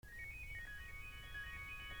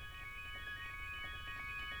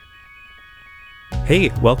Hey,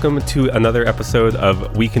 welcome to another episode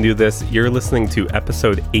of We Can Do This. You're listening to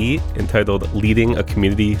episode 8 entitled Leading a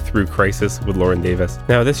Community Through Crisis with Lauren Davis.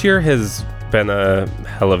 Now, this year has been a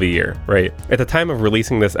hell of a year, right? At the time of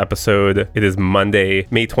releasing this episode, it is Monday,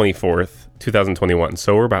 May 24th, 2021.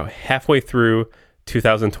 So we're about halfway through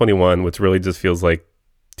 2021, which really just feels like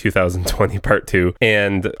 2020 part 2.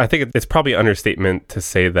 And I think it's probably an understatement to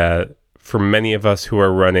say that for many of us who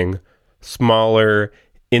are running smaller,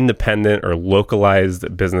 independent or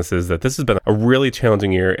localized businesses, that this has been a really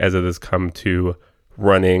challenging year as it has come to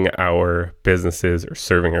running our businesses or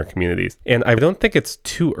serving our communities. And I don't think it's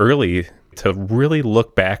too early to really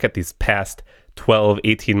look back at these past 12,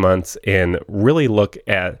 18 months and really look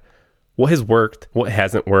at what has worked, what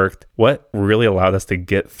hasn't worked, what really allowed us to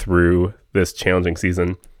get through this challenging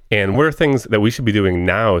season, and what are things that we should be doing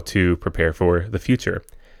now to prepare for the future.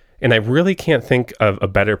 And I really can't think of a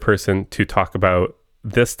better person to talk about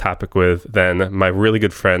this topic with than my really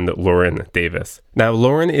good friend, Lauren Davis. Now,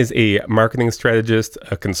 Lauren is a marketing strategist,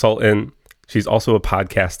 a consultant. She's also a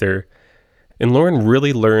podcaster. And Lauren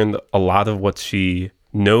really learned a lot of what she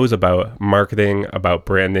knows about marketing, about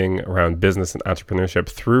branding, around business and entrepreneurship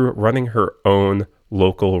through running her own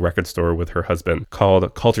local record store with her husband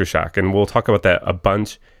called Culture Shock. And we'll talk about that a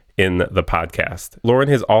bunch in the podcast. Lauren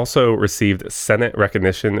has also received Senate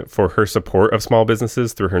recognition for her support of small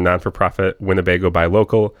businesses through her non-for-profit Winnebago Buy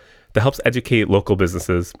Local that helps educate local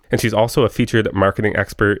businesses. And she's also a featured marketing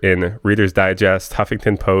expert in Reader's Digest,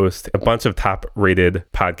 Huffington Post, a bunch of top-rated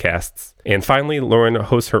podcasts. And finally, Lauren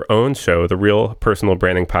hosts her own show, the Real Personal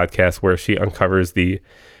Branding Podcast, where she uncovers the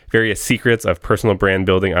various secrets of personal brand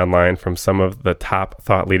building online from some of the top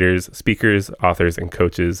thought leaders, speakers, authors, and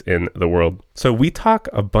coaches in the world. So we talk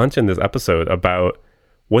a bunch in this episode about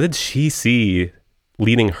what did she see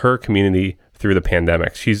leading her community through the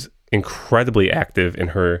pandemic. She's incredibly active in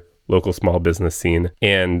her local small business scene.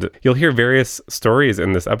 And you'll hear various stories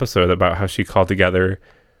in this episode about how she called together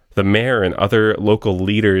the mayor and other local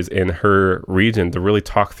leaders in her region to really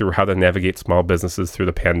talk through how to navigate small businesses through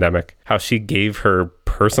the pandemic, how she gave her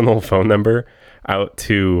personal phone number out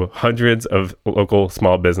to hundreds of local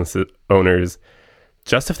small business owners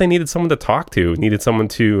just if they needed someone to talk to, needed someone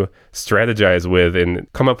to strategize with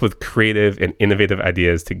and come up with creative and innovative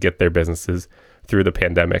ideas to get their businesses through the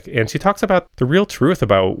pandemic. And she talks about the real truth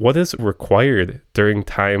about what is required during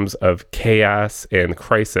times of chaos and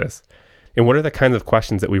crisis. And what are the kinds of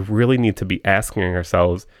questions that we really need to be asking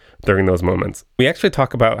ourselves during those moments? We actually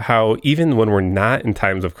talk about how even when we're not in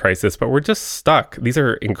times of crisis, but we're just stuck, these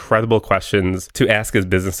are incredible questions to ask as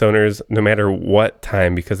business owners, no matter what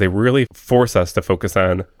time, because they really force us to focus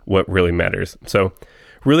on what really matters. So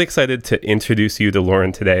really excited to introduce you to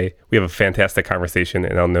Lauren today. We have a fantastic conversation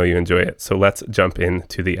and I'll know you enjoy it. So let's jump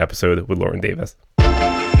into the episode with Lauren Davis.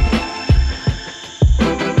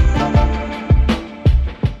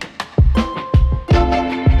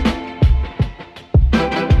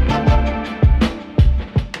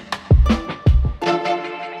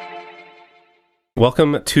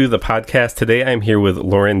 Welcome to the podcast. Today I'm here with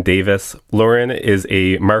Lauren Davis. Lauren is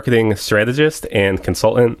a marketing strategist and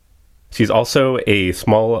consultant. She's also a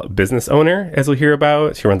small business owner, as we'll hear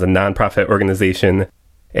about. She runs a nonprofit organization.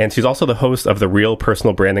 And she's also the host of the Real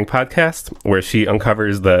Personal Branding Podcast, where she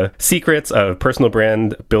uncovers the secrets of personal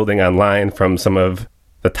brand building online from some of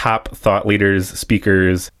the top thought leaders,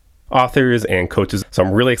 speakers, authors, and coaches. So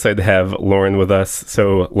I'm really excited to have Lauren with us.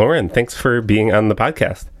 So Lauren, thanks for being on the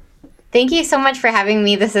podcast. Thank you so much for having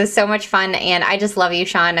me. This is so much fun, and I just love you,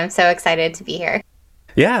 Sean. I'm so excited to be here.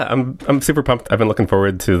 Yeah, I'm super pumped. I've been looking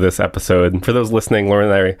forward to this episode. For those listening,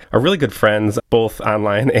 Lauren and I are really good friends, both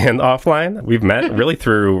online and offline. We've met really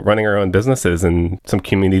through running our own businesses and some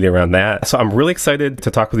community around that. So I'm really excited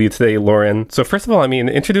to talk with you today, Lauren. So first of all,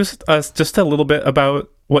 introduce us just a little bit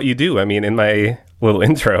about what you do. In my little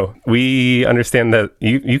intro, we understand that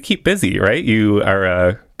you keep busy, right? You are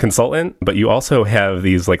a consultant, but you also have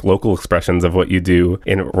these local expressions of what you do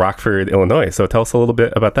in Rockford, Illinois. So tell us a little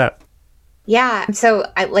bit about that. Yeah. So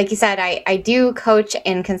like you said, I do coach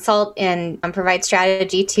and consult and provide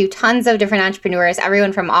strategy to tons of different entrepreneurs,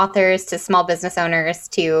 everyone from authors to small business owners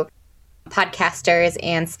to podcasters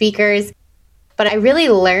and speakers. But I really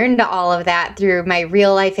learned all of that through my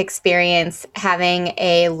real life experience having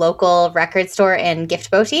a local record store and gift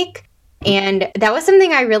boutique. And that was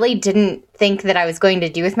something I really didn't think that I was going to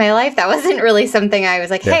do with my life. That wasn't really something I was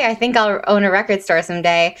like, hey, I think I'll own a record store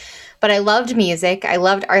someday. But I loved music. I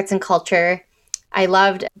loved arts and culture. I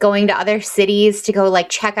loved going to other cities to go like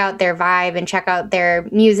check out their vibe and check out their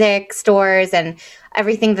music stores and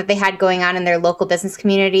everything that they had going on in their local business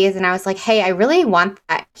communities. And I was like, hey, I really want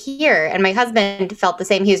that here. And my husband felt the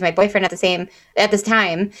same. He was my boyfriend at this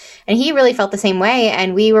time. And he really felt the same way.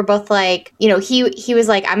 And we were both like, he was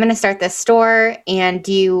like, I'm going to start this store. And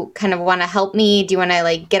do you kind of want to help me? Do you want to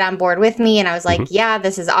like get on board with me? And I was like, yeah,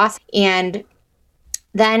 this is awesome. And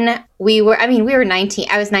then we were 19.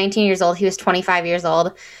 I was 19 years old. He was 25 years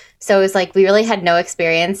old. So it was like we really had no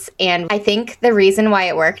experience. And I think the reason why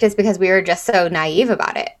it worked is because we were just so naive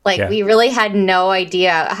about it. Like we really had no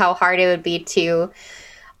idea how hard it would be to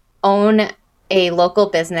own a local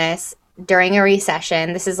business during a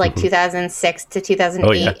recession. This is like 2006 to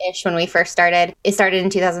 2008-ish when we first started. It started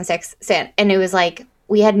in 2006. And it was like,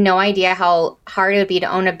 we had no idea how hard it would be to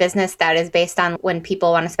own a business that is based on when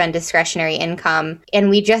people want to spend discretionary income. And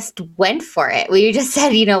we just went for it. We just said,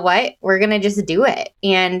 you know what, we're going to just do it.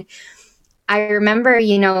 And I remember,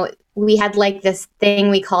 we had like this thing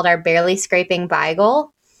we called our barely scraping by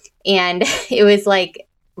goal. And it was like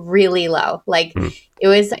really low. Like it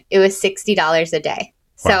was $60 a day.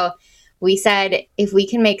 Wow. So we said, if we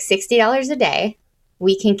can make $60 a day,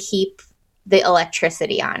 we can keep the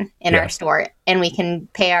electricity on in our store and we can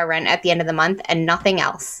pay our rent at the end of the month and nothing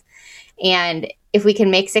else. And if we can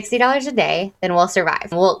make $60 a day, then we'll survive.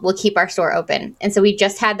 We'll keep our store open. And so we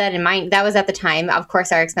just had that in mind. That was at the time. Of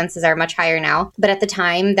course, our expenses are much higher now, but at the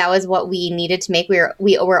time that was what we needed to make.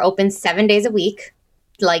 We were open 7 days a week,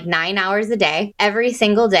 like 9 hours a day. Every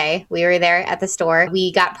single day we were there at the store.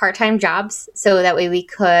 We got part-time jobs so that way we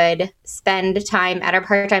could spend time at our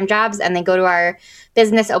part-time jobs and then go to our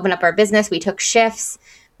business, open up our business. We took shifts.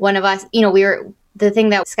 One of us, the thing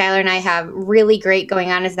that Skylar and I have really great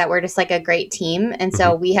going on is that we're just like a great team. And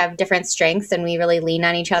so we have different strengths and we really lean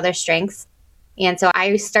on each other's strengths. And so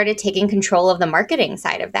I started taking control of the marketing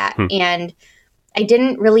side of that. And I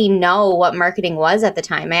didn't really know what marketing was at the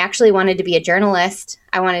time. I actually wanted to be a journalist.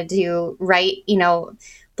 I wanted to write,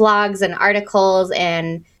 blogs and articles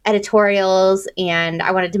and editorials, and I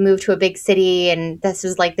wanted to move to a big city. And this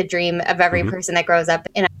was like the dream of every person that grows up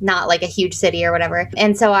in not like a huge city or whatever.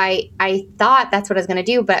 And so I thought that's what I was going to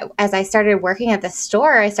do. But as I started working at the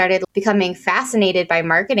store, I started becoming fascinated by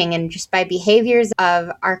marketing and just by behaviors of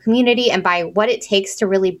our community and by what it takes to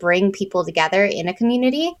really bring people together in a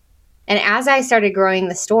community. And as I started growing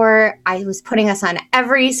the store, I was putting us on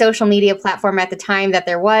every social media platform at the time that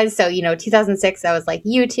there was. So, 2006, that was like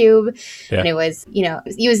YouTube. Yeah. And it was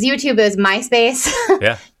YouTube, it was MySpace.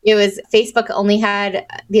 Yeah. It was Facebook only had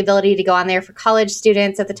the ability to go on there for college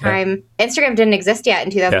students at the time. Yeah. Instagram didn't exist yet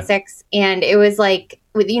in 2006. Yeah. And it was like,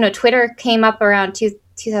 Twitter came up around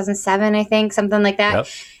 2007, I think, something like that. Yep.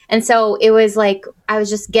 And so it was like, I was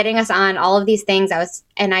just getting us on all of these things.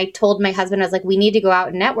 And I told my husband, I was like, we need to go out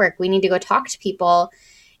and network. We need to go talk to people.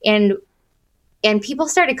 And people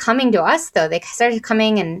started coming to us though. They started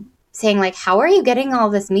coming and saying like, how are you getting all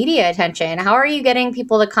this media attention? How are you getting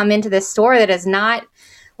people to come into this store that is not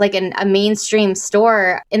like a mainstream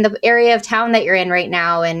store in the area of town that you're in right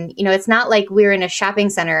now? And, it's not like we're in a shopping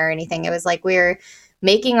center or anything. It was like, we're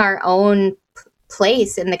making our own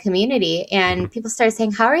place in the community. And people started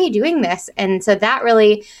saying, how are you doing this? And so that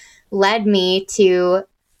really led me to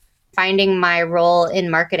finding my role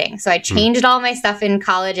in marketing. So I changed all my stuff in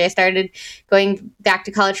college. I started going back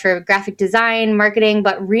to college for graphic design, marketing,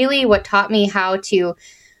 but really what taught me how to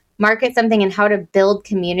market something and how to build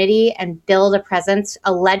community and build a presence,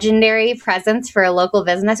 a legendary presence for a local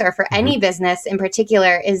business or for any business in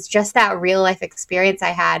particular, is just that real life experience I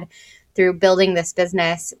had through building this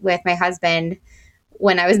business with my husband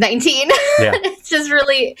when I was 19. Yeah. It's just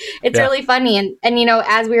really, really funny. And,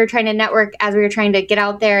 as we were trying to network, as we were trying to get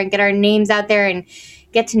out there and get our names out there and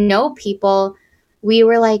get to know people, we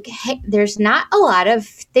were like, hey, there's not a lot of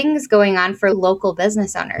things going on for local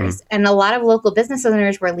business owners. And a lot of local business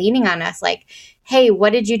owners were leaning on us like, hey,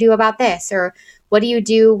 what did you do about this? Or what do you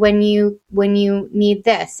do when you need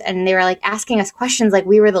this? And they were like asking us questions like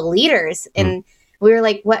we were the leaders. And we were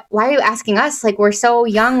like, what? Why are you asking us? Like, we're so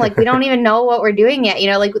young. Like, we don't even know what we're doing yet.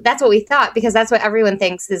 Like, that's what we thought, because that's what everyone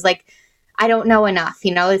thinks is like, I don't know enough.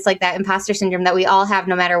 It's like that imposter syndrome that we all have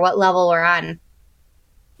no matter what level we're on.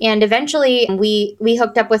 And eventually we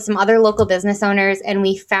hooked up with some other local business owners and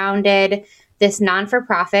we founded this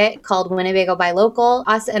non-for-profit called Winnebago Buy Local.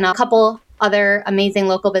 Us and a couple other amazing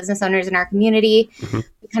local business owners in our community.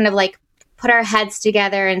 We kind of like put our heads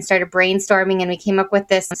together and started brainstorming, and we came up with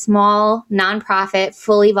this small nonprofit,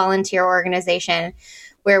 fully volunteer organization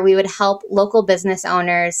where we would help local business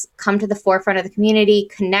owners come to the forefront of the community,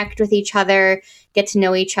 connect with each other, get to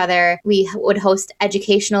know each other. We would host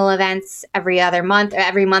educational events every other month, or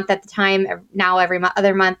every month at the time, now every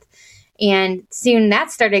other month. And soon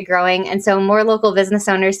that started growing. And so more local business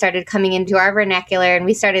owners started coming into our vernacular, and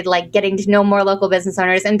we started like getting to know more local business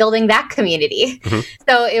owners and building that community.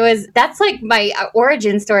 So that's like my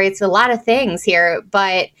origin story. It's a lot of things here,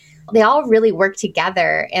 but they all really work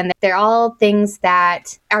together, and they're all things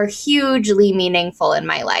that are hugely meaningful in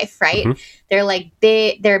my life, right? They're like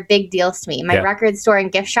they're big deals to me. My record store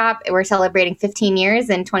and gift shop, we're celebrating 15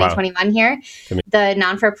 years in 2021 here. The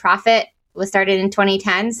non-for-profit was started in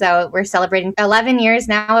 2010. So we're celebrating 11 years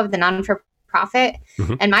now of the non-for-profit.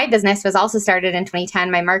 And my business was also started in 2010,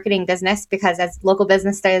 my marketing business, because as local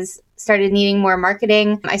businesses started needing more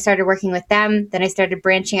marketing, I started working with them. Then I started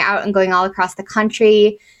branching out and going all across the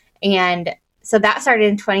country. And so that started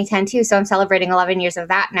in 2010 too. So I'm celebrating 11 years of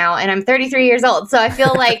that now. And I'm 33 years old. So I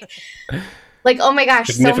feel like, oh my gosh,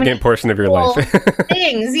 significant so many portion of your cool life.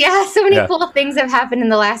 things. Yeah, so many cool things have happened in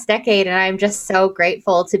the last decade. And I'm just so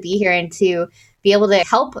grateful to be here and to be able to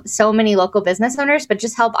help so many local business owners, but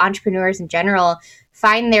just help entrepreneurs in general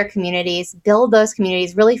find their communities, build those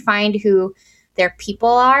communities, really find who their people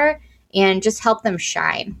are, and just help them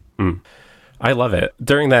shine. I love it.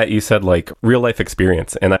 During that, you said like real life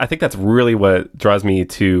experience. And I think that's really what draws me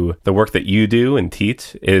to the work that you do and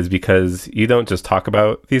teach, is because you don't just talk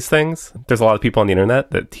about these things. There's a lot of people on the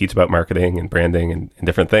internet that teach about marketing and branding and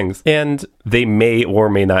different things, and they may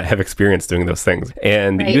or may not have experience doing those things.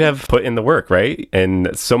 And you have put in the work, right?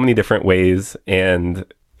 In so many different ways. And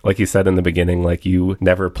like you said in the beginning, like you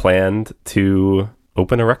never planned to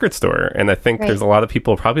open a record store. And I think there's a lot of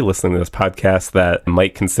people probably listening to this podcast that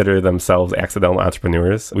might consider themselves accidental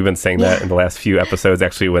entrepreneurs. We've been saying that in the last few episodes.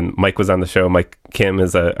 Actually, when Mike was on the show, Mike Kim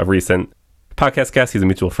is a recent podcast guest. He's a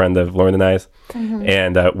mutual friend of Lauren and I's.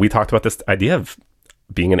 And we talked about this idea of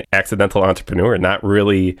being an accidental entrepreneur, not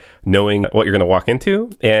really knowing what you're going to walk into.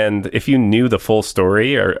 And if you knew the full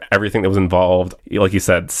story or everything that was involved, like you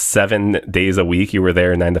said, 7 days a week, you were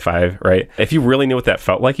there 9 to 5, right? If you really knew what that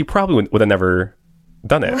felt like, you probably would have never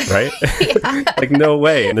done it, right? Like, no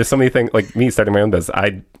way. And there's so many things, like me starting my own business,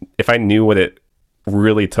 if I knew what it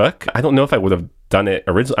really took, I don't know if I would have done it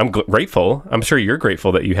originally. I'm grateful. I'm sure you're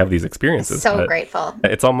grateful that you have these experiences. So grateful.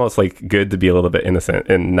 It's almost like good to be a little bit innocent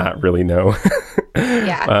and not really know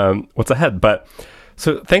what's ahead. But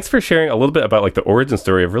so thanks for sharing a little bit about like the origin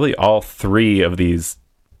story of really all three of these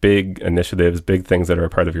big initiatives, big things that are a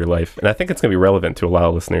part of your life. And I think it's going to be relevant to a lot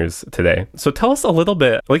of listeners today. So tell us a little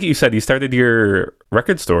bit, like you said, you started your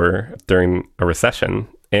record store during a recession.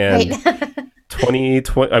 And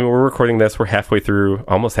 2020, I mean, we're recording this, we're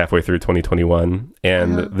almost halfway through 2021.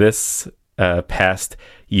 And this past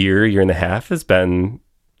year and a half has been,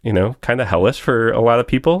 kind of hellish for a lot of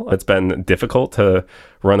people. It's been difficult to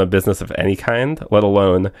run a business of any kind, let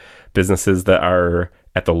alone businesses that are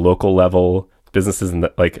at the local level, businesses in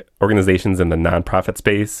the, like organizations in the nonprofit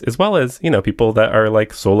space, as well as, people that are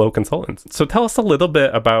like solo consultants. So tell us a little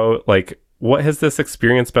bit about like, what has this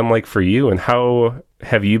experience been like for you, and how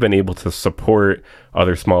have you been able to support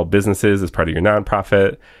other small businesses as part of your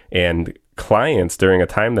nonprofit and clients during a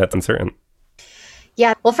time that's uncertain?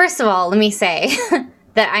 Yeah. Well, first of all, let me say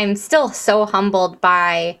that I'm still so humbled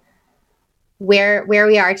by where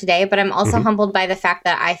we are today, but I'm also humbled by the fact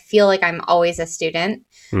that I feel like I'm always a student.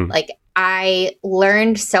 Like, I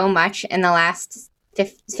learned so much in the last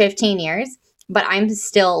 15 years, but I'm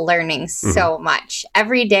still learning so much.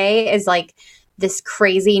 Every day is like this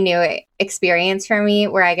crazy new experience for me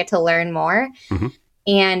where I get to learn more.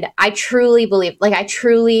 And I truly believe, like I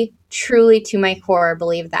truly to my core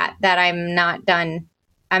believe that I'm not done.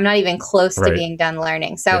 I'm not even close to being done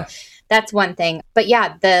learning. So that's one thing. But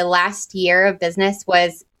yeah, the last year of business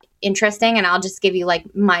was interesting, and I'll just give you like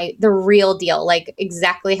the real deal, like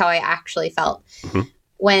exactly how I actually felt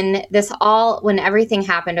when everything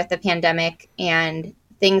happened with the pandemic and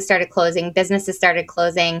things started closing, businesses started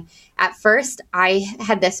closing. At first, I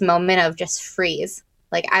had this moment of just freeze.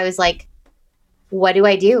 Like, I was like, what do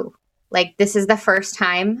I do? Like, this is the first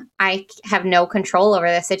time I have no control over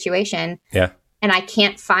the situation. And I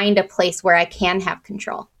can't find a place where I can have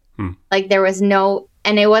control. Like, there was no.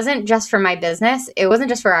 And it wasn't just for my business. It wasn't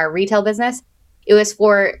just for our retail business. It was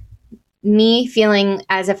for me feeling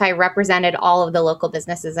as if I represented all of the local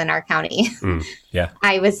businesses in our county.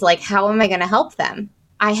 I was like, how am I going to help them?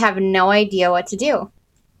 I have no idea what to do.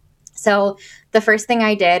 So the first thing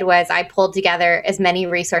I did was I pulled together as many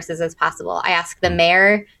resources as possible. I asked the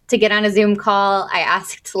mayor to get on a Zoom call. I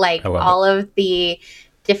asked all of the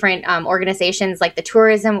different organizations like the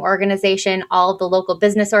tourism organization, all of the local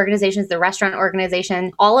business organizations, the restaurant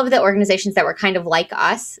organization, all of the organizations that were kind of like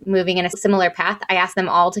us, moving in a similar path. I asked them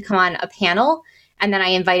all to come on a panel. And then I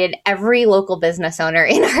invited every local business owner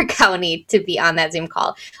in our county to be on that Zoom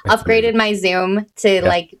call. That's upgraded amazing. My Zoom to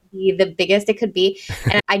like be the biggest it could be.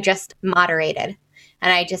 And I just moderated.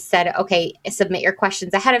 And I just said, okay, submit your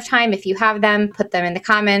questions ahead of time. If you have them, put them in the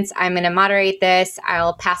comments. I'm going to moderate this.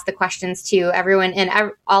 I'll pass the questions to everyone.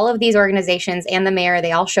 And all of these organizations and the mayor,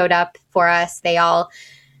 they all showed up for us. They all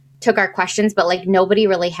took our questions, but like nobody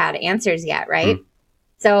really had answers yet, right?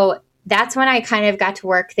 So that's when I kind of got to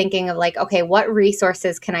work thinking of like, okay, what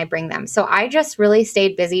resources can I bring them? So I just really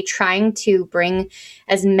stayed busy trying to bring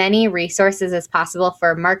as many resources as possible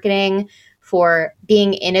for marketing, for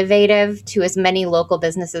being innovative to as many local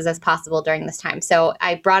businesses as possible during this time. So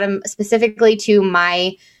I brought them specifically to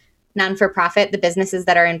my non-for-profit, the businesses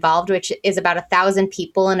that are involved, which is about 1,000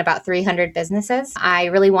 people and about 300 businesses. I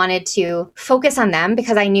really wanted to focus on them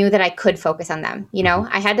because I knew that I could focus on them. You know,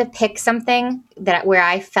 I had to pick something that where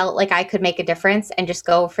I felt like I could make a difference and just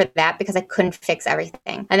go for that because I couldn't fix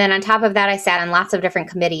everything. And then on top of that, I sat on lots of different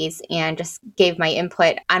committees and just gave my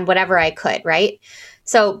input on whatever I could, right?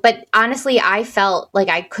 So, but honestly, I felt like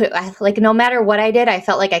no matter what I did, I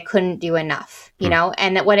felt like I couldn't do enough, you know?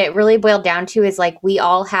 And what it really boiled down to is like, we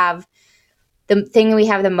all have the thing we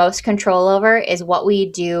have the most control over is what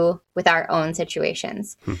we do with our own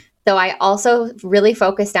situations. So I also really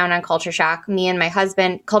focused down on Culture Shock. Me and my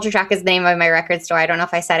husband, Culture Shock is the name of my record store. I don't know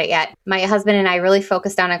if I said it yet. My husband and I really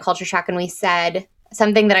focused down on Culture Shock, and we said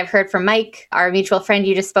something that I've heard from Mike, our mutual friend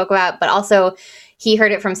you just spoke about, but also he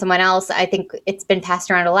heard it from someone else. I think it's been passed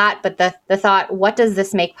around a lot, but the thought, what does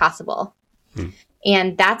this make possible?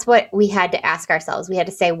 And that's what we had to ask ourselves. We had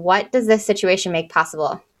to say, what does this situation make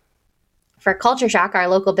possible? For Culture Shock, our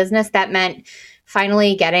local business, that meant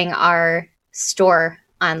finally getting our store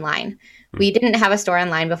online. We didn't have a store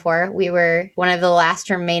online before. We were one of the last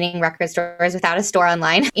remaining record stores without a store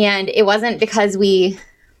online. And it wasn't because we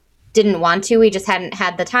didn't want to. We just hadn't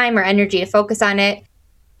had the time or energy to focus on it.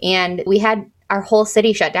 And we had our whole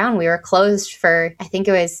city shut down. We were closed for, I think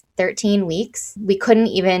it was 13 weeks. We couldn't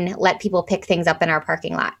even let people pick things up in our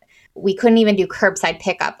parking lot. We couldn't even do curbside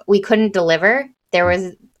pickup. We couldn't deliver. There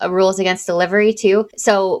was rules against delivery too.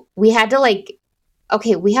 So we had to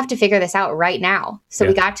okay, we have to figure this out right now. So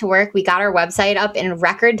we got to work. We got our website up in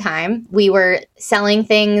record time. We were selling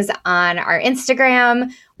things on our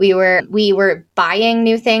Instagram. We were buying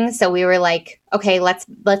new things. So we were like, okay, let's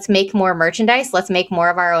make more merchandise. Let's make more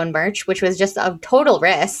of our own merch, which was just a total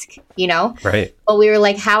risk, you know? Right. But we were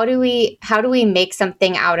like, how do we make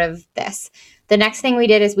something out of this? The next thing we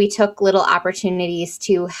did is we took little opportunities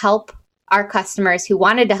to help our customers who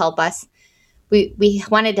wanted to help us. We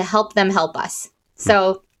wanted to help them help us.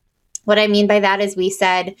 So what I mean by that is we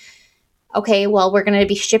said, okay, well, we're going to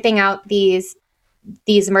be shipping out these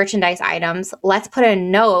merchandise items. Let's put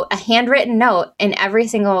a handwritten note in every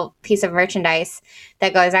single piece of merchandise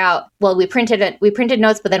that goes out. Well, we printed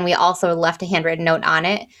notes, but then we also left a handwritten note on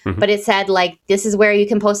it. But it said like, this is where you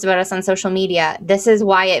can post about us on social media. This is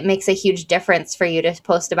why it makes a huge difference for you to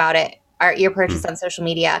post about it. Your purchase on social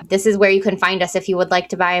media. This is where you can find us if you would like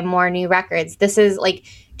to buy more new records. This is like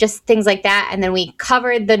just things like that. And then we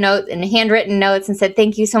covered the note in handwritten notes and said,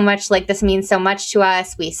 thank you so much. Like, this means so much to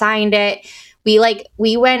us. We signed it.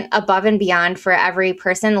 We went above and beyond for every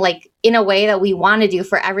person, like in a way that we want to do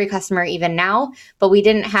for every customer even now, but we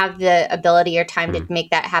didn't have the ability or time to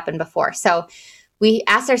make that happen before. So we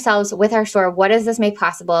asked ourselves with our store, what does this make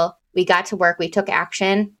possible? We got to work, we took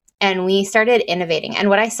action, and we started innovating. And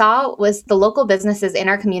what I saw was the local businesses in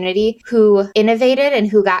our community who innovated and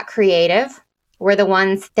who got creative were the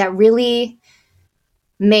ones that really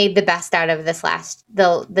made the best out of this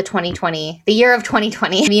the 2020, the year of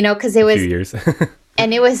 2020, you know, because it was, few years.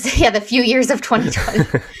 And it was, the few years of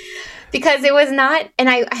 2020, because it was not, and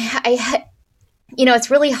I, you know,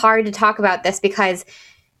 it's really hard to talk about this because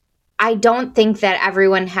I don't think that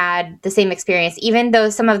everyone had the same experience. Even though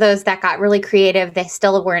some of those that got really creative, they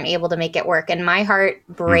still weren't able to make it work. And my heart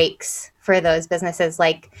breaks for those businesses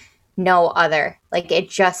like no other. Like, it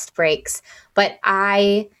just breaks. But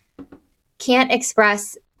I can't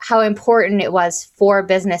express how important it was for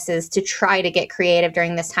businesses to try to get creative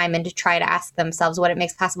during this time and to try to ask themselves what it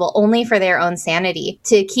makes possible, only for their own sanity,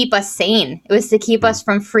 to keep us sane. It was to keep us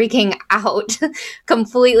from freaking out,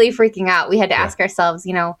 completely freaking out. We had to ask ourselves,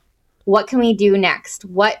 you know, what can we do next?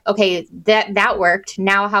 Okay, that worked.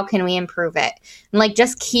 Now how can we improve it? And like,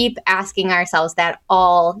 just keep asking ourselves that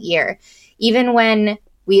all year. Even when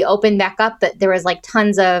we opened back up, but there was like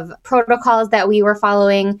tons of protocols that we were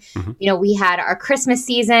following. We had our Christmas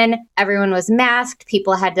season. Everyone was masked.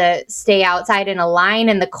 People had to stay outside in a line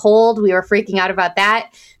in the cold. We were freaking out about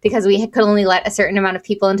that because we could only let a certain amount of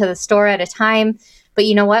people into the store at a time. But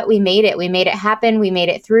you know what? We made it. We made it happen. We made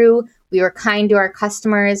it through. We were kind to our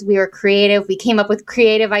customers. We were creative. We came up with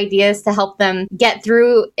creative ideas to help them get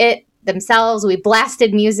through it themselves. We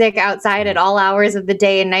blasted music outside at all hours of the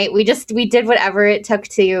day and night. We did whatever it took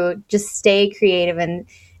to just stay creative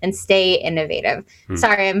and stay innovative.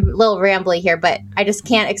 Sorry, I'm a little rambly here, but I just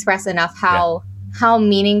can't express enough how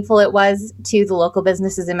meaningful it was to the local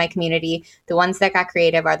businesses in my community. The ones that got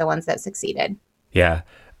creative are the ones that succeeded. Yeah.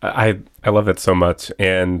 I love it so much.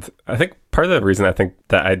 And I think part of the reason I think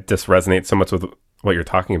that I just resonate so much with what you're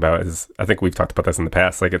talking about is, I think we've talked about this in the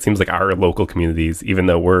past. Like, it seems like our local communities, even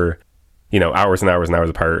though we're, hours and hours and hours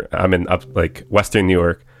apart. I'm in Western New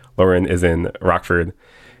York. Lauren is in Rockford.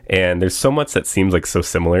 And there's so much that seems like so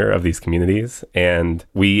similar of these communities. And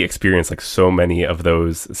we experience like so many of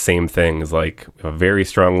those same things, like we have a very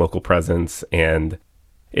strong local presence. And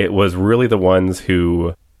it was really the ones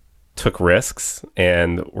who took risks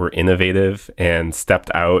and were innovative and stepped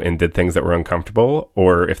out and did things that were uncomfortable,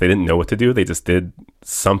 or if they didn't know what to do, they just did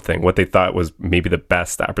something, what they thought was maybe the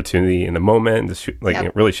best opportunity in the moment, just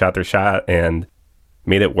really shot their shot and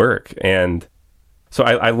made it work. And so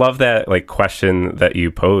I love that like question that you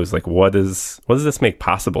pose, like what does this make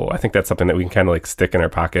possible? I think that's something that we can kind of like stick in our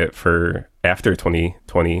pocket for after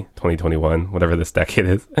 2020, 2021, whatever this decade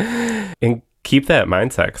is, and keep that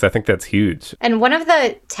mindset, because I think that's huge. And one of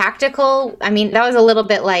the tactical, that was a little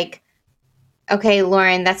bit like, okay,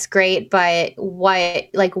 Lauren, that's great, but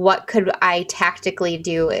what could I tactically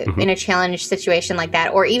do in a challenge situation like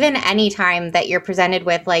that? Or even any time that you're presented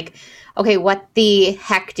with like, okay, what the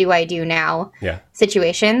heck do I do now?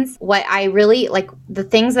 Situations. What I really like, the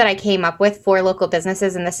things that I came up with for local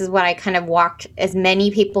businesses, and this is what I kind of walked as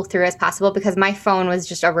many people through as possible, because my phone was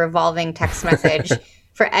just a revolving text message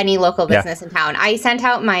for any local business in town. I sent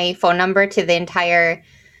out my phone number to the entire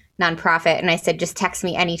nonprofit and I said, just text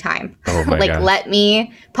me anytime. Oh my gosh. Let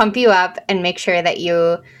me pump you up and make sure that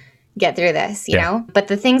you get through this, you know? But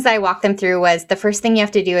the things that I walked them through was, the first thing you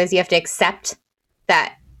have to do is you have to accept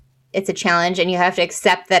that it's a challenge, and you have to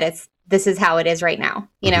accept that this is how it is right now,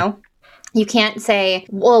 you know? You can't say,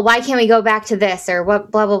 well, why can't we go back to this, or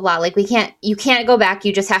what, blah, blah, blah. Like you can't go back.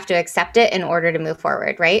 You just have to accept it in order to move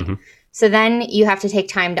forward, right? So then you have to take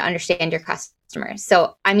time to understand your customers.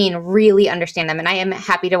 So, really understand them. And I am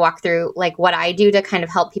happy to walk through like what I do to kind of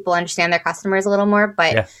help people understand their customers a little more.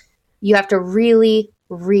 But you have to really,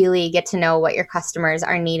 really get to know what your customers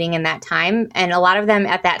are needing in that time. And a lot of them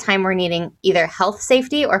at that time were needing either health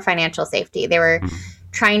safety or financial safety. They were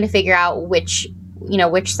trying to figure out which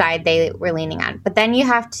side they were leaning on. But then you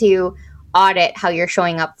have to audit how you're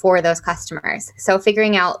showing up for those customers. So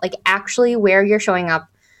figuring out like actually where you're showing up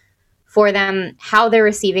for them, how they're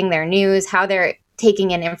receiving their news, how they're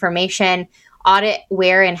taking in information, audit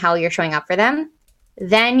where and how you're showing up for them.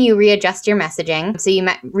 Then you readjust your messaging. So you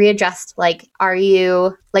readjust, what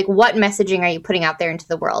messaging are you putting out there into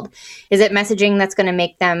the world? Is it messaging that's going to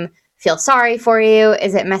make them feel sorry for you?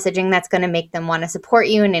 Is it messaging that's going to make them want to support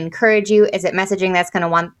you and encourage you? Is it messaging that's going to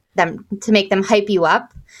want them to make them hype you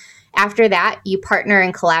up? After that, you partner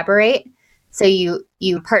and collaborate. So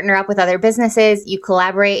you partner up with other businesses, you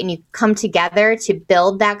collaborate, and you come together to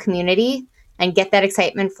build that community and get that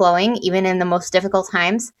excitement flowing, even in the most difficult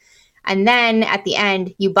times. And then at the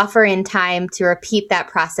end, you buffer in time to repeat that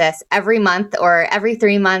process every month or every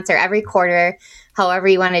 3 months or every quarter, however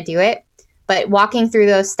you want to do it. But walking through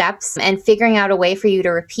those steps and figuring out a way for you to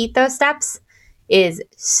repeat those steps is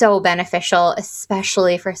so beneficial,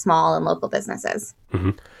 especially for small and local businesses.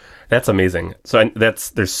 That's amazing. So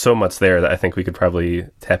there's so much there that I think we could probably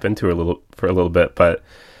tap into for a little bit, but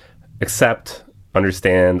accept,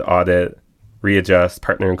 understand, audit, readjust,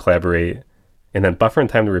 partner and collaborate, and then buffer in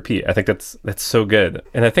time to repeat. I think that's so good.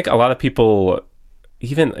 And I think a lot of people,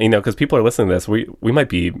 even, because people are listening to this, we might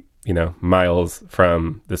be, miles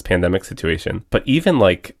from this pandemic situation, but even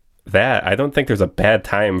like that, I don't think there's a bad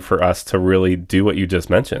time for us to really do what you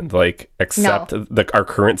just mentioned, like accept our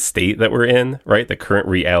current state that we're in, right? The current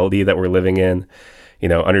reality that we're living in,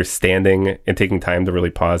 understanding and taking time to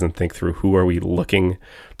really pause and think through who are we looking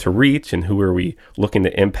to reach and who are we looking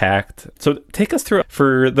to impact. So take us through,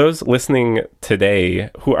 for those listening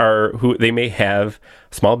today who they may have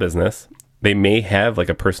small business They may have like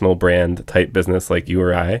a personal brand type business like you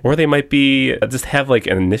or I, or they might be just have like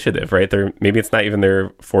an initiative, right? Maybe it's not even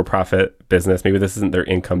their for-profit business. Maybe this isn't their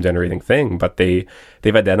income generating thing, but they've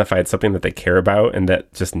identified something that they care about and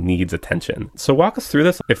that just needs attention. So walk us through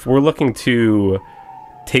this. If we're looking to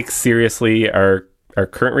take seriously our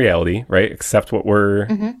current reality, right? Accept what where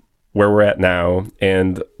we're at now,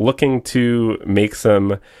 and looking to make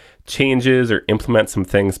some changes or implement some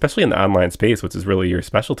things, especially in the online space, which is really your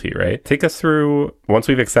specialty, right? Take us through, once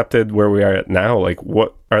we've accepted where we are at now, like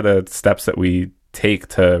what are the steps that we take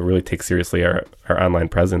to really take seriously our online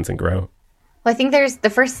presence and grow? Well, I think the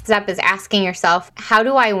first step is asking yourself, how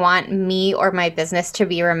do I want me or my business to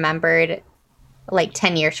be remembered like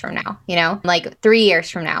 10 years from now, like 3 years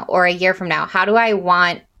from now or a year from now? How do I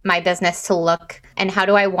want my business to look, and how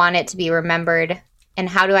do I want it to be remembered? And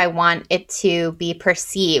how do I want it to be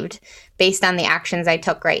perceived based on the actions I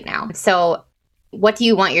took right now? So what do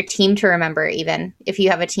you want your team to remember, even if you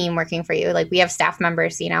have a team working for you? Like we have staff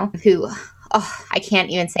members, who, I can't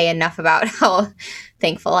even say enough about how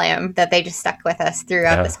thankful I am that they just stuck with us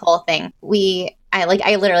throughout this whole thing.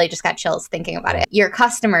 I literally just got chills thinking about it. Your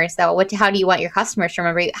customers, though, how do you want your customers to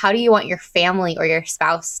remember you? How do you want your family or your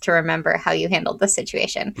spouse to remember how you handled the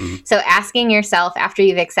situation? So asking yourself after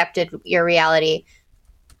you've accepted your reality,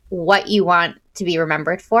 what you want to be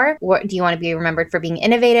remembered for. What do you want to be remembered for? Being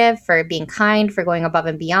innovative, for being kind, for going above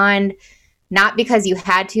and beyond, not because you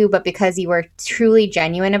had to, but because you were truly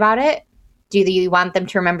genuine about it. Do you want them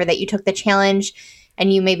to remember that you took the challenge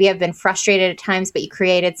and you maybe have been frustrated at times, but you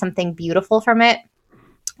created something beautiful from it,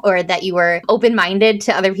 or that you were open-minded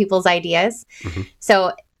to other people's ideas?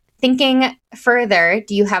 So thinking further,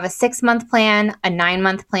 do you have a 6-month plan, a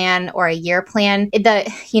 9-month plan, or a year plan?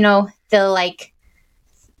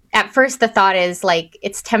 At first, the thought is like,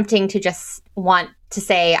 it's tempting to just want to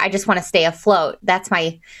say, I just want to stay afloat. That's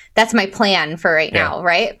my plan for right now,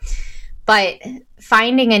 right? But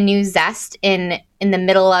finding a new zest in the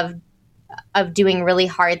middle of doing really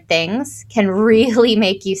hard things can really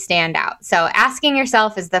make you stand out. So asking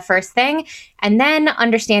yourself is the first thing, and then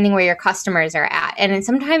understanding where your customers are at. And then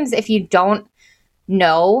sometimes if you don't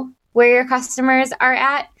know where your customers are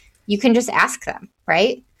at, you can just ask them,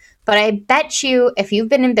 right? But I bet you if you've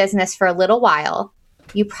been in business for a little while,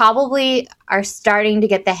 you probably are starting to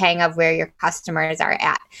get the hang of where your customers are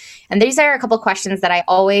at. And these are a couple questions that I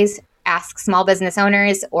always ask small business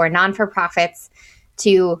owners or non-for-profits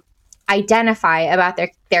to identify about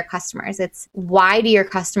their customers. It's, why do your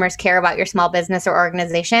customers care about your small business or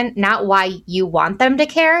organization? Not why you want them to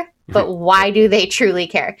care, but why do they truly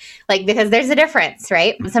care? Because there's a difference,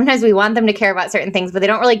 right? Sometimes we want them to care about certain things, but they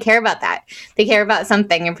don't really care about that. They care about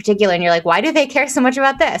something in particular. And you're like, why do they care so much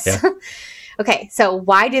about this? Yeah. Okay, so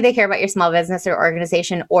why do they care about your small business or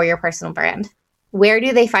organization or your personal brand? Where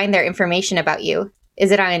do they find their information about you?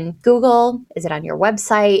 Is it on Google? Is it on your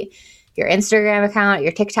website, your Instagram account,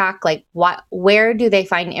 your TikTok? Where do they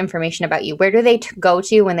find information about you? Where do they go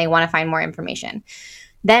to when they want to find more information?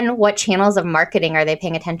 Then what channels of marketing are they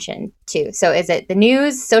paying attention to? So is it the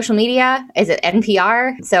news, social media? Is it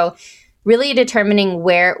NPR? So really determining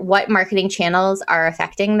what marketing channels are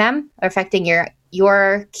affecting them, or affecting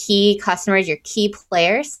your key customers, your key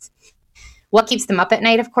players. What keeps them up at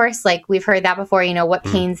night, of course. We've heard that before, what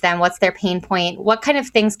pains them, what's their pain point, what kind of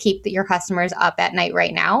things keep your customers up at night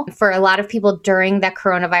right now. For a lot of people during that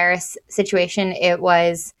coronavirus situation, it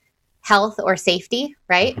was health or safety,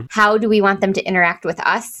 right? How do we want them to interact with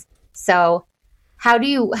us? So how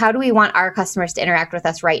do we want our customers to interact with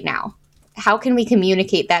us right now? How can we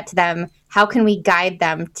communicate that to them? How can we guide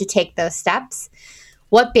them to take those steps?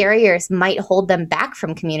 What barriers might hold them back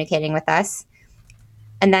from communicating with us?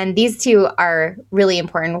 And then these two are really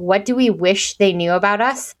important. What do we wish they knew about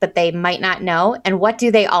us, but they might not know? And what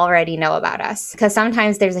do they already know about us? Because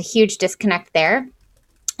sometimes there's a huge disconnect there.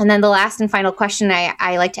 And then the last and final question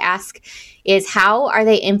I like to ask is, how are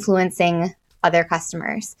they influencing other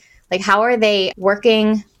customers? How are they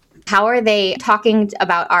working? How are they talking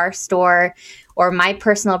about our store or my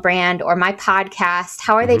personal brand or my podcast?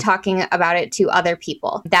 How are they talking about it to other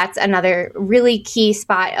people? That's another really key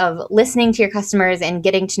spot of listening to your customers and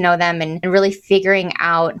getting to know them and really figuring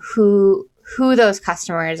out who those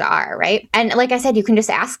customers are, right? And like I said, you can just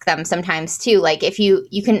ask them sometimes too. If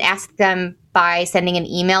you can ask them by sending an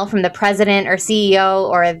email from the president or CEO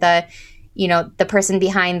or the person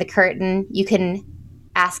behind the curtain. You can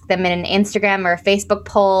ask them in an Instagram or a Facebook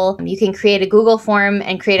poll. You can create a Google form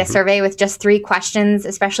and create a survey with just 3 questions,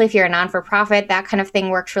 especially if you're a non-for-profit. That kind of thing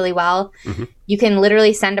works really well. You can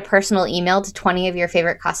literally send a personal email to 20 of your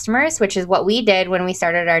favorite customers, which is what we did when we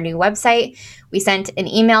started our new website. We sent an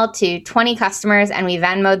email to 20 customers and we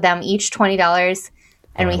Venmo'd them each $20.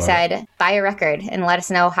 And we said, buy a record and let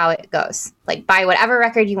us know how it goes. Like, buy whatever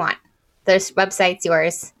record you want. This website's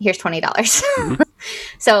yours. Here's $20.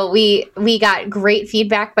 So we got great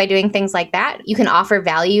feedback by doing things like that. You can offer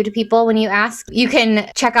value to people when you ask. You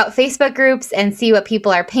can check out Facebook groups and see what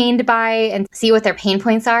people are pained by and see what their pain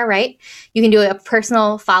points are, right? You can do a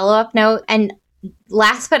personal follow-up note. And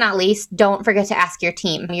last but not least, don't forget to ask your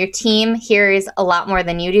team. Your team hears a lot more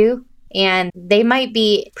than you do, and they might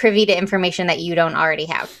be privy to information that you don't already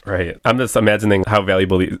have. Right. I'm just imagining how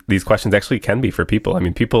valuable these questions actually can be for people. I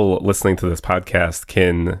mean, people listening to this podcast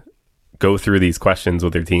can go through these questions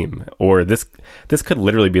with their team, or this could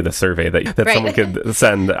literally be the survey that right. Someone could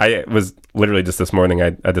send. I was literally just this morning,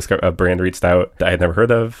 I discovered a brand reached out that I had never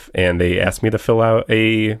heard of, and they asked me to fill out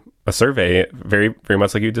a survey, very, very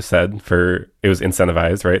much like you just said. It was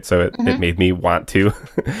incentivized, right? So it made me want to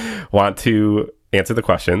answer the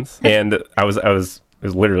questions. And it was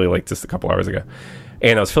literally like just a couple hours ago,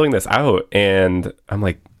 and I was filling this out, and I'm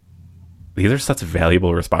like, these are such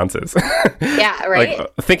valuable responses. Yeah, right.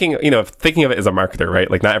 Like thinking of it as a marketer, right?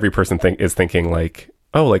 Like not every person is thinking like,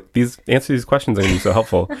 oh, like answer these questions are going to be so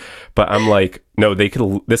helpful. But I'm like, no,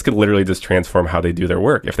 this could literally just transform how they do their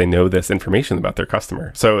work if they know this information about their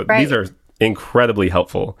customer. So right. These are incredibly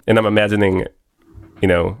helpful. And I'm imagining,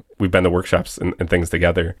 we've been to workshops and things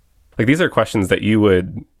together. Like these are questions that you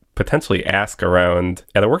would potentially ask around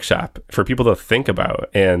at a workshop for people to think about.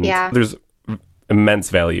 And there's immense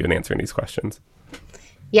value in answering these questions.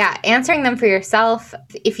 Yeah, answering them for yourself.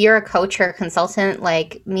 If you're a coach or a consultant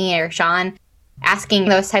like me or Sean, asking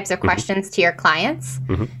those types of questions to your clients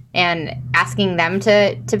and asking them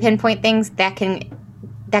to pinpoint things that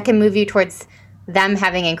can move you towards them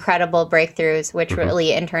having incredible breakthroughs, which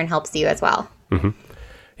really in turn helps you as well.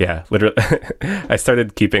 Yeah, literally. I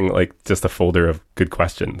started keeping like just a folder of good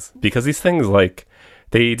questions because these things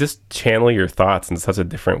they just channel your thoughts in such a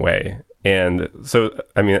different way. And so,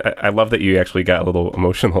 I mean, I love that you actually got a little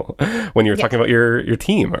emotional when you were talking about your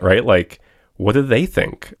team, right? Like, what do they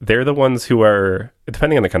think? They're the ones who are,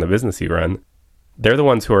 depending on the kind of business you run, they're the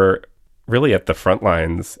ones who are really at the front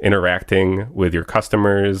lines interacting with your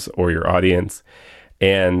customers or your audience.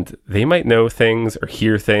 And they might know things or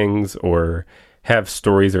hear things or have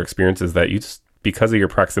stories or experiences that you just, because of your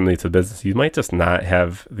proximity to the business, you might just not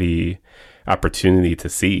have the opportunity to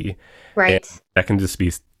see. Right. And that can just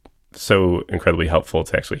be so incredibly helpful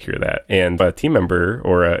to actually hear that. And by a team member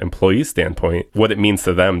or an employee standpoint, what it means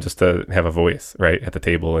to them just to have a voice, right, at the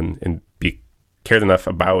table and be cared enough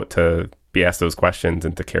about to be asked those questions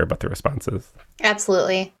and to care about the responses.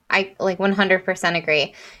 Absolutely. I 100%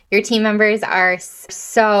 agree. Your team members are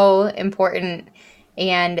so important.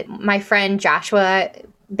 And my friend Joshua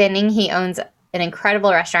Binning, he owns an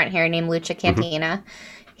incredible restaurant here named Lucha Cantina.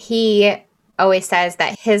 He always says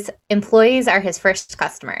that his employees are his first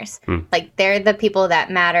customers. Like they're the people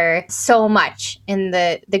that matter so much in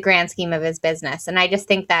the grand scheme of his business. And I just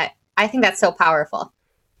think that's so powerful.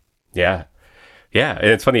 Yeah. Yeah. And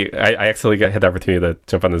it's funny. I actually had the opportunity to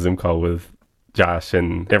jump on the Zoom call with Josh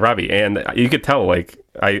and Robbie. And you could tell,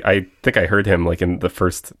 I think I heard him in the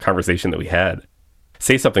first conversation that we had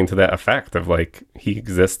say something to that effect of he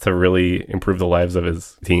exists to really improve the lives of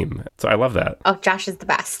his team. So I love that. Oh, Josh is the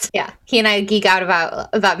best. Yeah. He and I geek out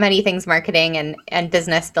about many things, marketing and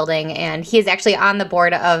business building. And he is actually on the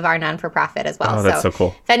board of our non-for-profit as well. Oh, that's so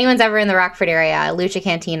cool. If anyone's ever in the Rockford area, Lucha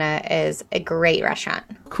Cantina is a great restaurant.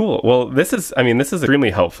 Cool. Well, this is extremely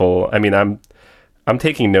helpful. I mean, I'm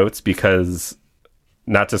taking notes because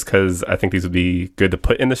not just because I think these would be good to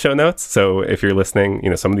put in the show notes. So if you're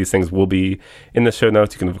listening, some of these things will be in the show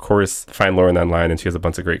notes. You can, of course, find Lauren online, and she has a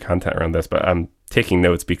bunch of great content around this. But I'm taking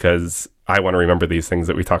notes because I want to remember these things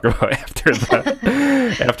that we talk about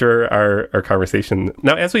after our conversation.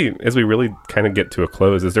 Now, as we really kind of get to a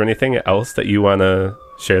close, is there anything else that you want to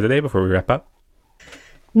share today before we wrap up?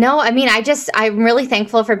 No, I mean, I'm really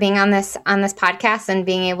thankful for being on this podcast and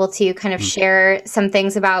being able to kind of share some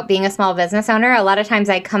things about being a small business owner. A lot of times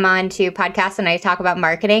I come on to podcasts and I talk about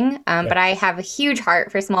marketing, but I have a huge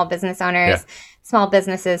heart for small business owners, small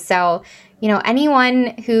businesses. So,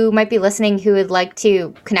 anyone who might be listening who would like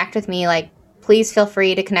to connect with me, please feel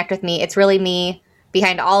free to connect with me. It's really me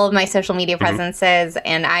behind all of my social media presences,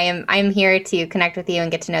 and I'm here to connect with you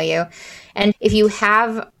and get to know you. And if you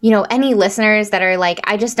have, any listeners that are like,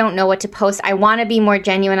 I just don't know what to post. I want to be more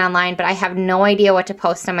genuine online, but I have no idea what to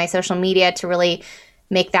post on my social media to really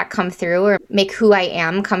make that come through or make who I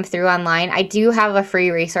am come through online. I do have a free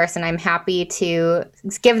resource, and I'm happy to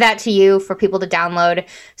give that to you for people to download.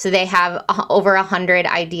 So they have over 100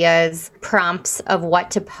 ideas, prompts of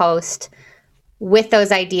what to post with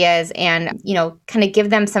those ideas, and, kind of give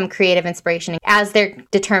them some creative inspiration as they're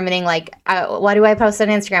determining, like, what do I post on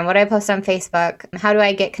Instagram? What do I post on Facebook? How do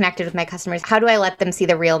I get connected with my customers? How do I let them see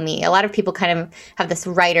the real me? A lot of people kind of have this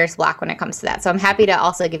writer's block when it comes to that. So I'm happy to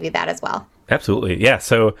also give you that as well. Absolutely. Yeah.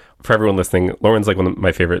 So for everyone listening, Lauren's like one of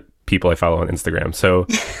my favorite people I follow on Instagram. So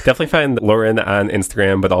definitely find Lauren on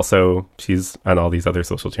Instagram, but also she's on all these other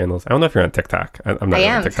social channels. I don't know if you're on TikTok. I'm not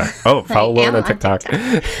on TikTok. Oh, follow Lauren on TikTok.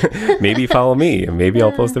 Maybe follow me. Maybe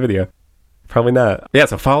I'll post a video. Probably not. Yeah,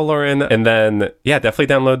 so follow Lauren, and then, definitely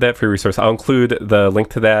download that free resource. I'll include the link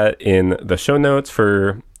to that in the show notes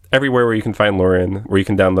for everywhere where you can find Lauren, where you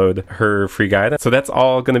can download her free guide. So that's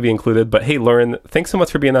all going to be included. But hey, Lauren, thanks so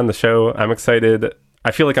much for being on the show. I'm excited.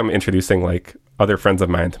 I feel like I'm introducing like other friends of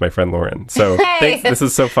mine to my friend Lauren. So thanks. This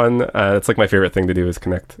is so fun. It's like my favorite thing to do is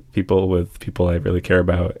connect people with people I really care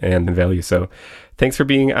about and value. So thanks for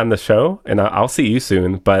being on the show, and I'll see you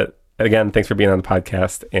soon. But again, thanks for being on the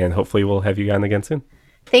podcast, and hopefully we'll have you on again soon.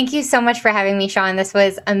 Thank you so much for having me, Sean. This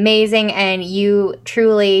was amazing, and you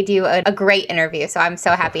truly do a great interview. So I'm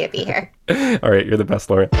so happy to be here. All right. You're the best,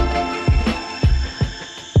 Lauren.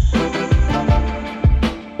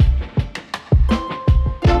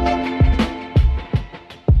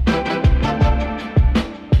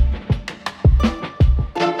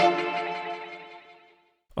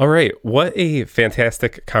 All right. What a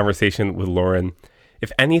fantastic conversation with Lauren.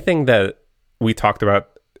 If anything that we talked about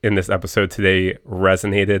in this episode today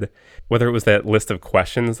resonated, whether it was that list of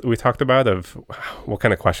questions we talked about of what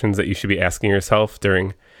kind of questions that you should be asking yourself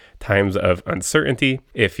during times of uncertainty.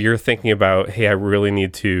 If you're thinking about, hey, I really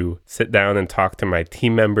need to sit down and talk to my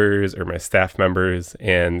team members or my staff members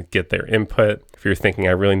and get their input. If you're thinking,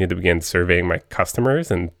 I really need to begin surveying my customers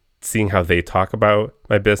and seeing how they talk about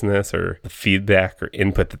my business or the feedback or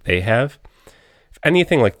input that they have. If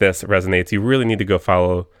anything like this resonates, you really need to go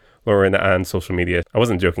follow Lauren on social media. I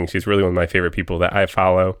wasn't joking. She's really one of my favorite people that I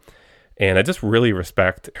follow. And I just really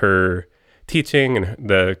respect her teaching and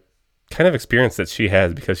the kind of experience that she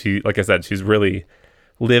has, because she, like I said, she's really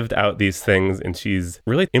lived out these things, and she's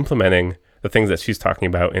really implementing the things that she's talking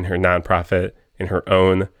about in her nonprofit, in her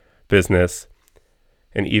own business,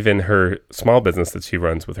 and even her small business that she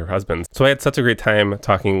runs with her husband. So I had such a great time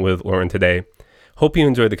talking with Lauren today. Hope you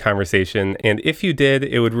enjoyed the conversation. And if you did,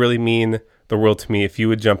 it would really mean the world to me if you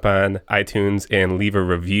would jump on iTunes and leave a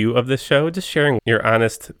review of this show, just sharing your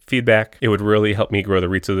honest feedback. It would really help me grow the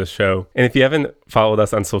reach of this show. And if you haven't followed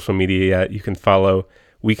us on social media yet, you can follow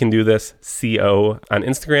We Can Do This CO on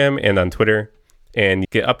Instagram and on Twitter. And you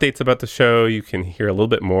get updates about the show. You can hear a little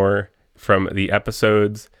bit more from the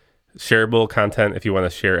episodes, shareable content. If you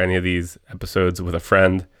want to share any of these episodes with a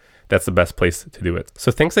friend, that's the best place to do it.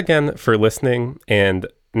 So thanks again for listening. And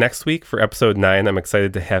next week for episode 9, I'm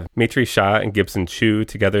excited to have Maitri Shah and Gibson Chu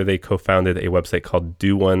together. They co-founded a website called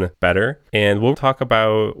Do One Better. And we'll talk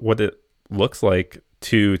about what it looks like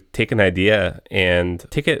to take an idea and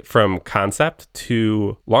take it from concept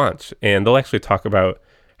to launch. And they'll actually talk about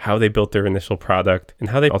how they built their initial product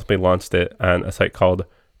and how they ultimately launched it on a site called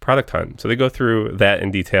Product Hunt. So they go through that in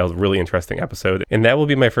detail. Really interesting episode. And that will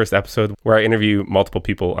be my first episode where I interview multiple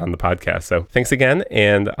people on the podcast. So thanks again,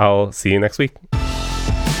 and I'll see you next week.